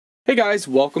Hey guys,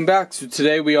 welcome back. So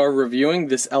today we are reviewing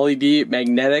this LED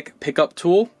magnetic pickup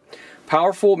tool.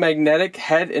 Powerful magnetic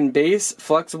head and base,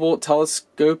 flexible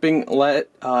telescoping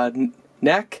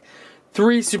neck,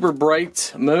 3 super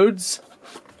bright modes.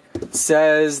 It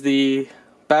says the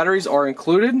batteries are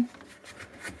included.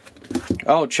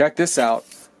 Oh, check this out.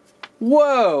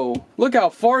 Whoa, look how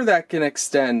far that can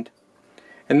extend.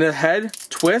 And the head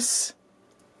twists,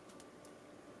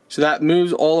 so that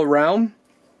moves all around.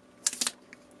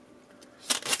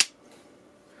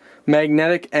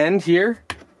 Magnetic end here.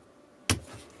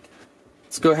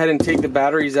 Let's go ahead and take the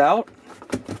batteries out.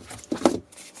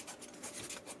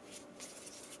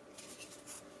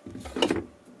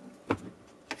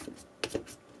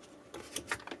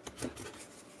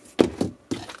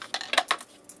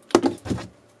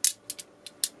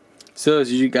 So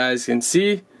as you guys can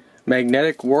see,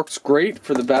 magnetic works great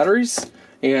for the batteries,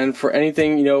 and for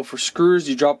anything, you know, for screws,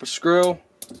 you drop a screw.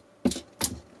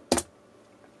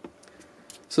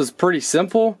 So it's pretty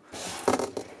simple.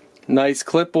 Nice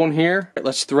clip on here.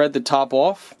 Let's thread the top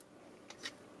off.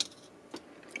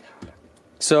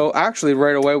 So actually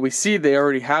right away we see they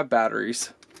already have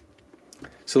batteries.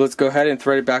 So let's go ahead and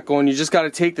thread it back on. You just got to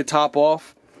take the top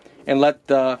off and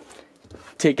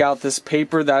take out this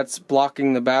paper that's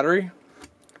blocking the battery.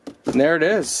 And there it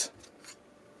is.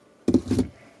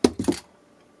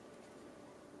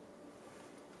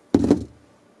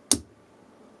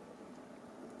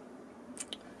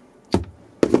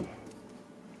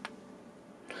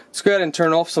 Let's go ahead and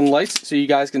turn off some lights so you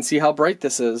guys can see how bright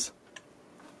this is.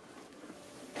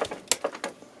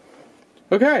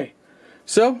 Okay,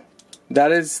 so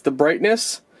that is the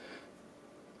brightness.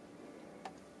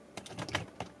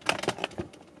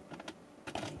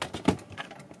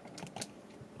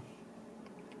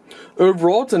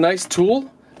 Overall, it's a nice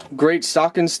tool. Great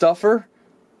stocking stuffer.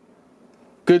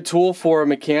 Good tool for a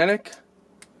mechanic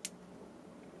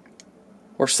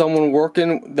or someone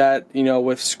working that, you know,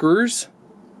 with screws.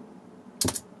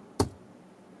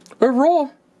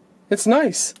 Overall, it's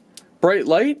nice. Bright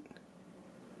light.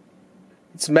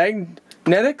 It's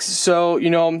magnetic, so you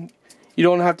know you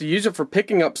don't have to use it for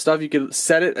picking up stuff. You can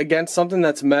set it against something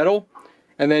that's metal,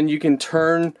 and then you can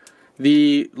turn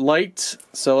the light.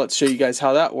 So let's show you guys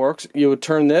how that works. You would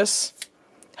turn this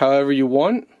however you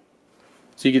want.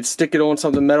 So you could stick it on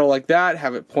something metal like that,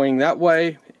 have it pointing that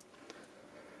way,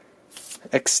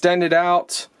 extend it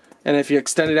out. And if you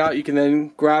extend it out, you can then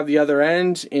grab the other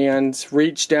end and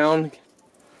reach down.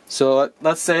 So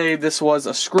let's say this was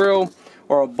a screw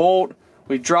or a bolt.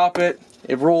 We drop it,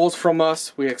 it rolls from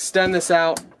us. We extend this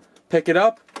out, pick it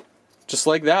up, just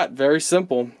like that. Very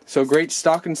simple. So great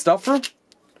stocking stuffer.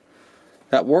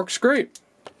 That works great.